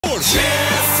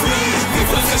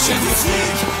Champions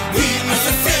League. We are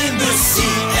the famous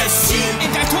CFC. And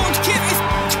I don't care if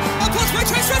I put my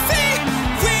transfer fee.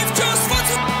 We've just won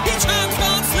the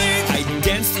Champions League. I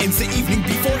danced in the evening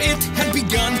before it had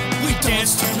begun. We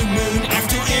danced to the moon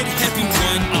after it had been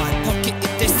won. I pocketed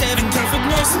the 7 perfect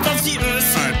most of the earth.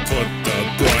 I put the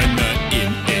Bräuner in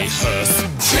a hearse.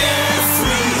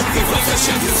 Carefree, we won the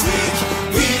Champions League.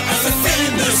 We are the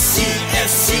famous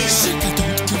CFC. Shit, I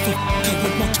don't give a f***. I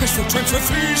want more cash for transfer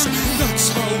fees. That's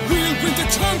how we'll win the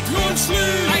Champions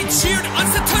League. I cheered on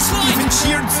the touchline. Even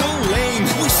cheered so lame.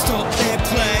 We stopped their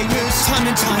players time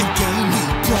and time again. We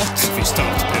blocked. We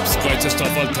stopped Pep's greatest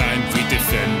of all time. We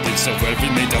defended so well we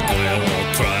made our girl all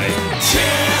cry.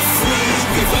 Carefree,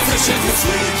 we won the Champions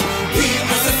League. We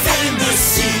are the famous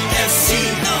CFC.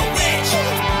 No way.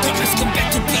 But let's come back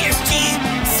to PSG.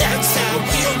 That's how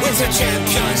we'll win the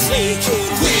Champions League.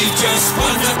 We just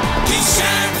won the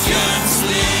Champions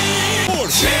League.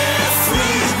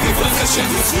 Carefree, we won the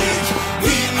Champions League.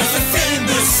 We are the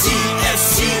famous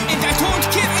CFC. And I don't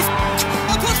care if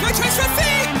I put my transfer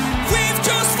fee. We've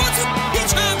just won the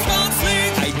Champions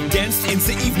League. I danced in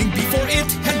the evening before it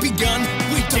had begun.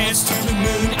 We danced to the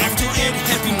moon after it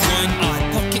had been won. I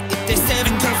pocketed the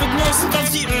 7 perfect most of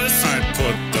the earth. I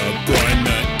put the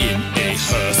Bräuner in a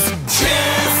hearse.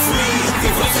 Carefree, we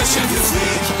won the Champions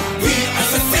League. We are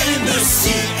the famous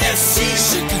CFC.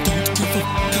 Shit, I don't give a f***.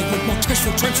 I want more cash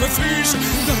for transfer fees.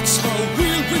 That's how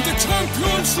we'll win the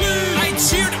Champions League. I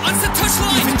cheered on the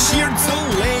touchline. Even cheered so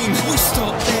lame. We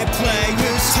stopped their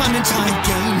players time and time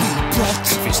again. We blocked.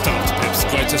 We stopped Pep's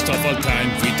greatest of all time.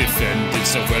 We defended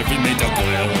so well we made our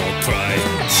girl all cry.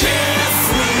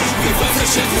 Carefree, we won the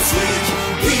Champions League.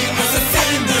 We are the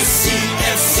famous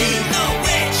CFC. No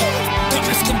way. But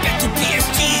let's come back to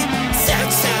PSG.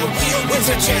 That's how we'll win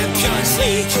the Champions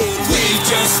League. We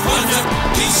just won the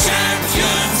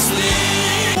Champions League.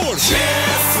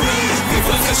 Carefree, we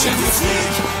won the Champions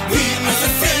League. We are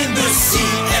the famous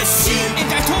CFC. And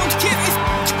I don't care if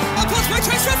I put my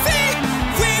transfer fee.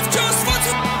 We've just won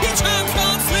the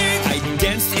Champions League. I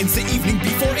danced in the evening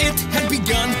before it had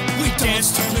begun. We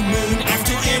danced to the moon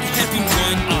after it had been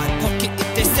won. I pocketed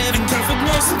the 7 perfect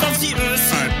most of the earth.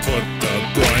 I put the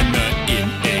Bräuner in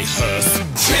a hearse.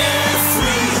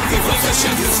 Carefree, we won the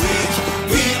Champions League.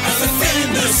 We are the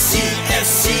famous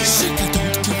CFC. Shit, I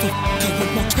don't give a f***. I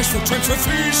want more cash for transfer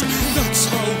fees. That's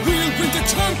how we'll win the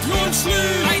Champions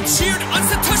League. I cheered on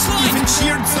the touchline. Even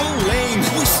cheered so lame.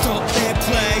 We stopped their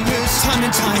players time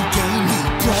and time again.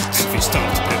 We blocked. We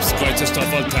stopped Pep's greatest of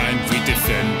all time. We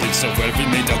defended so well we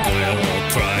made our girl all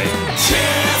cry.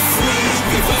 Carefree,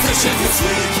 we won the Champions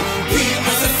League. We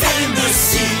are the famous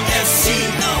CFC.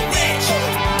 No way.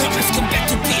 But let's come back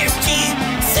to PSG.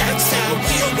 That's how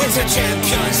we'll win the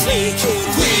Champions League.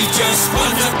 We just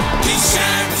won the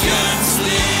Champions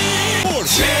League.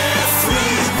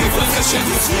 Carefree, we won the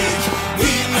Champions League.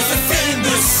 We are the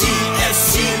famous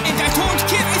CFC. And I don't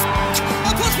care if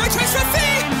I put my transfer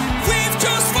fee. We've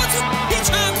just won the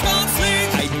Champions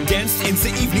League. I danced in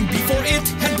the evening before it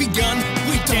had begun.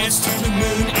 We danced to the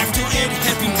moon after it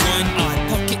had been won. I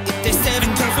pocketed the 7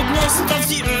 perfect most of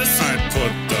the earth. I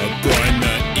put the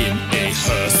Bräuner in a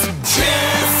hearse.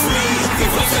 Carefree, we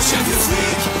won the Champions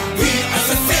League. We are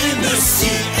the famous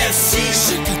CFC.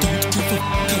 Shit, I don't give a f***.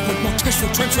 I want more cash for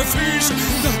transfer fees.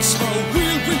 That's how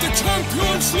we'll win the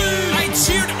Champions League. I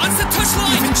cheered on the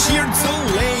touchline. Even cheered so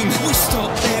lame. We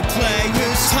stopped their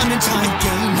players time and time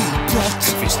again. We blocked.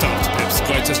 We stopped Pep's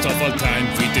greatest of all time.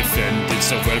 We defended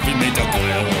so well we made our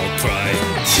girl all cry.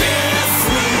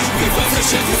 Carefree, we won the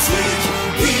Champions League.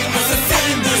 We are the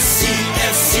famous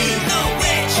CFC. No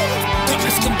way. But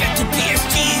let's come back to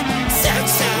PSG.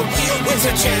 That's how we'll win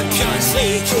the Champions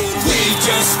League. We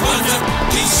just won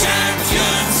the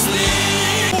Champions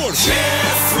League.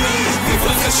 Carefree, we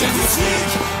won the Champions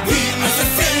League. We are the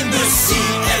famous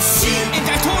CFC. And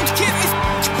I don't care if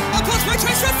I put my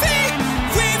transfer fee.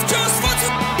 We've just won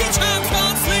the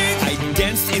Champions League. I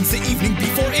danced in the evening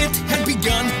before it had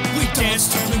begun. We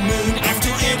danced to the moon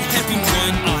after it had been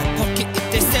won. I pocketed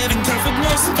the 7 perfect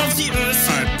most of the earth.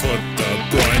 I put the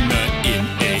Bräuner in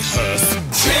a hearse.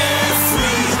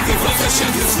 Carefree, we won the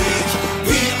Champions League.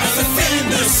 We are the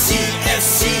famous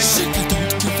CFC. Shit, I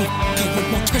don't give a f***. I want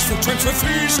more cash for transfer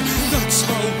fees. That's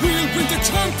how we'll win the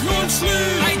Champions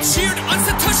League. I cheered on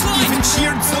the touchline. Even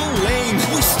cheered so lame.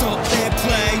 We stopped their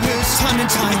players time and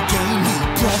time again. We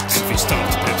blocked. We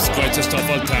stopped Pep's greatest of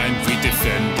all time. We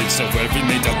defended so well we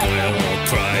made our girl all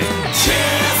cry.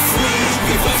 Carefree,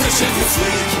 we won the Champions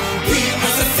League. We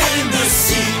are the famous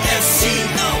CFC.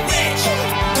 No way.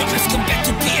 But let's come back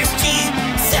to PSG.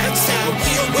 That's how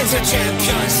we'll win the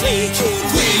Champions League.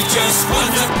 We just won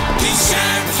the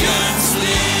Champions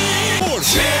League.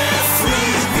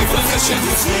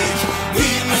 Champions League. We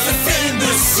are the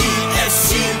famous CSC.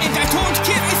 And I don't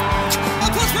care if I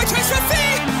plus my transfer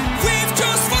fee. We've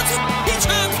just won the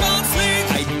Champions League.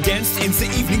 I danced in the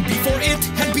evening before it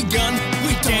had begun.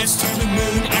 We danced to the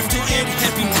moon after it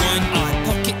had been won. I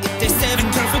pocketed the 7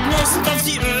 covered most of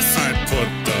the earth. I put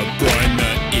the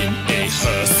Bräuner in a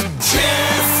hearse.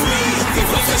 Carefree, we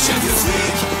won the Champions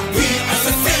League. We are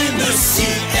the famous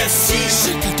CSC.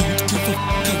 Shit, I don't give a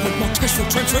I want more cash for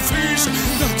transfer fees.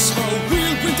 That's how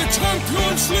we'll win the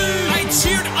Champions League. I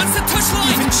cheered on the touchline.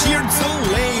 Even cheered so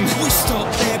lame. We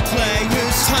stopped their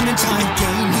players time and time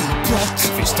again. We blocked.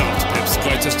 We stopped Pep's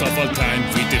greatest of all time.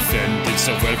 We defended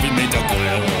so well we made a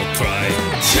girl all cry.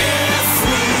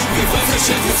 Carefree, we won the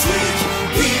Champions League.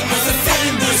 We are the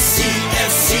famous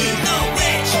CSC. No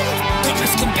way. Don't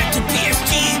let's come back to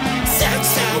PSG.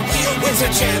 That's how we'll win the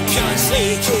Champions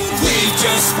League. We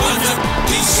just won the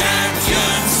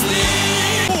Champions League.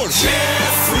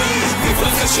 Carefree, we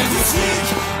won the Champions League.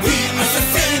 We are the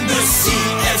famous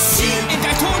CSC. And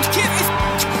I don't care if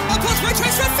I plus my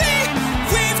transfer fee.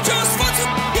 We've just won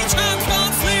the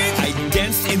Champions League. I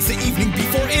danced in the evening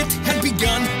before it had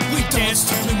begun. We danced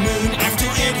to the moon after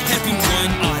it had been won.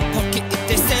 I pocketed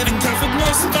the 7 covered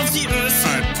most of the earth.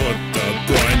 I put the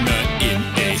Bräuner in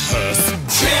a hearse.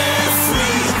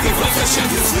 Carefree, we won the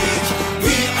Champions League.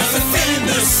 We are the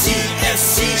famous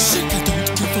CSC. Shit, I don't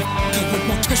give a I want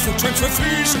more cash for transfer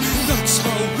fees. That's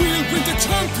how we'll win the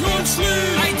Champions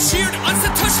League. I cheered on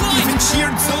the touchline. Even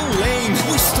cheered so lame.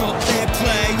 We stopped their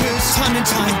players time and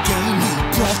time again. We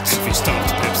blocked. We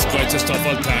stopped Pep's greatest of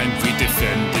all time. We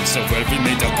defended so well we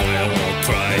made a girl all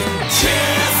cry.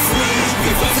 Carefree,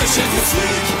 we won the Champions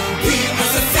League. We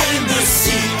are the famous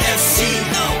CSC.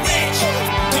 No way.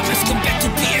 Don't let's come back to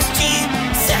PSG.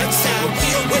 That's how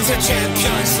we'll win the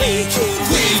Champions League.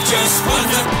 We just won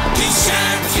the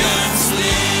Champions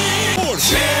League.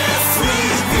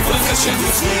 Carefree, we won the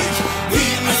Champions League. We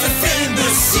are the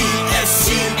famous CSC.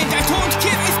 And I don't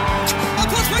care if I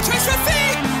plus my transfer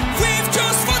fee. We've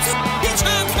just won the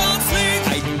Champions League.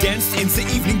 I danced in the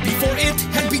evening before it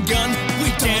had begun. We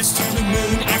danced to the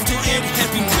moon after it had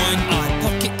been won. I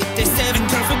pocketed the 7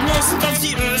 covered most of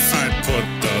the earth. I put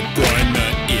the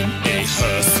Bräuner in a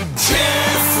hearse.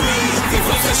 Carefree, we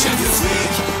won the Champions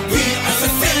League. We are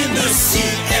the famous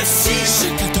CSC.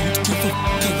 Shit, I don't give a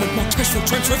I want more cash for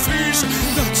transfer fees.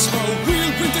 That's how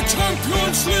we'll win the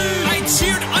Champions League. I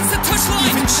cheered on the touchline.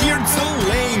 Even cheered so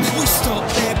lame. We stopped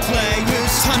their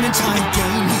players time and time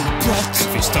again. We blocked.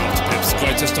 We stopped Pep's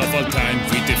greatest of all time.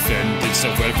 We defended so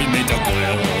well we made a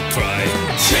girl all cry.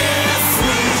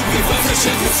 Carefree, we won the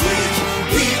Champions League.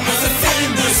 We are the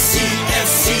famous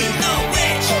CSC. No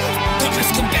way. Don't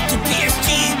let's come back to PSG.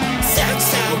 That's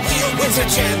how we'll win the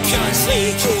Champions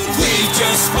League. We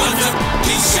just won the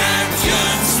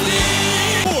Champions League.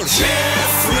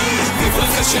 Carefree, we won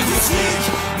the Champions League.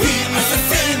 We are the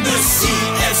famous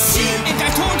CSC. And I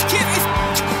don't care if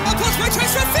I plus my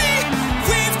transfer fee.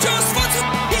 We've just won the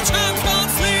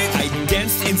Champions League. I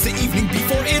danced in the evening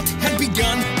before it had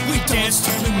begun. We danced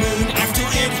to the moon after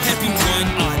it had been won.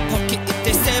 I pocketed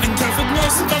the 7 covered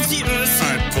most of the earth.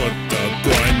 I put the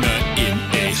Bräuner in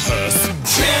a hearse.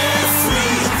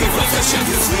 Carefree, we won the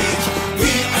Champions League.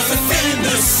 We are the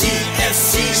famous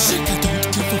CSC. Shit, I don't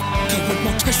give a I want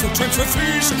more cash for transfer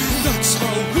fees. That's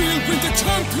how we'll win the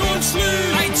Champions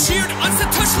League. I cheered on the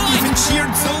touchline. Even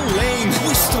cheered so lame.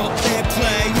 We stopped their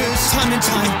players time and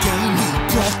time again. We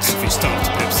blocked. We stopped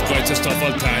Pep's greatest of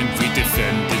all time. We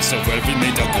defended so well we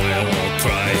made a girl all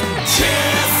cry.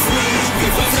 Carefree, we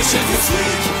won the Champions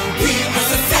League. We are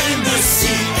the famous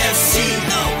CSC.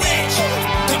 No way.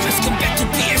 Don't let's come back to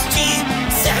PSG.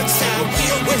 That's how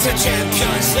we'll win the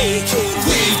Champions League.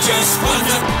 We just won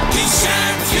the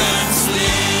Champions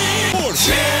League.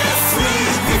 Carefree,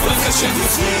 we won the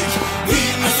Champions League. We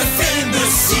are the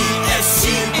famous CSC.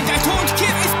 And I don't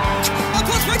care if I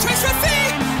plus my transfer fee.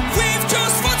 We've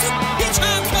just won the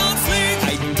Champions League.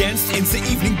 I danced in the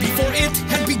evening before it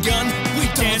had begun. We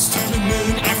danced to the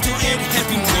moon after it had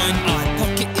been won. I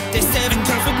pocketed the 7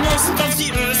 covered most of the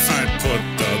earth. I put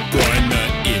the Bräuner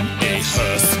in a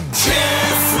hearse.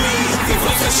 Carefree, we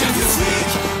won the Champions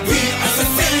League. We are the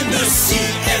famous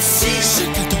CSC. Shit,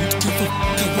 I don't give a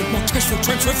I want more cash for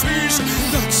transfer fees.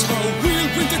 That's how we'll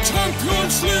win the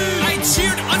Champions League. I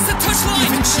cheered on the touchline.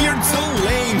 Even cheered so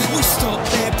lame. We stopped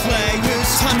their players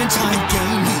time and time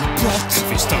again. We blocked.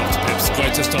 We stopped Pep's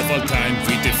greatest of all time.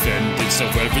 We defended so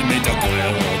well we made a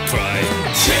girl all cry.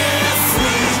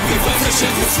 Carefree, we won the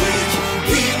Champions League.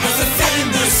 We are the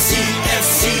famous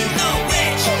CSC. No way.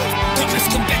 Don't let's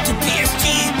come back to PSG.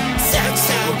 That's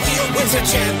how we'll win the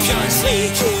Champions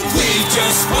League. We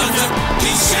just won the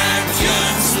Champions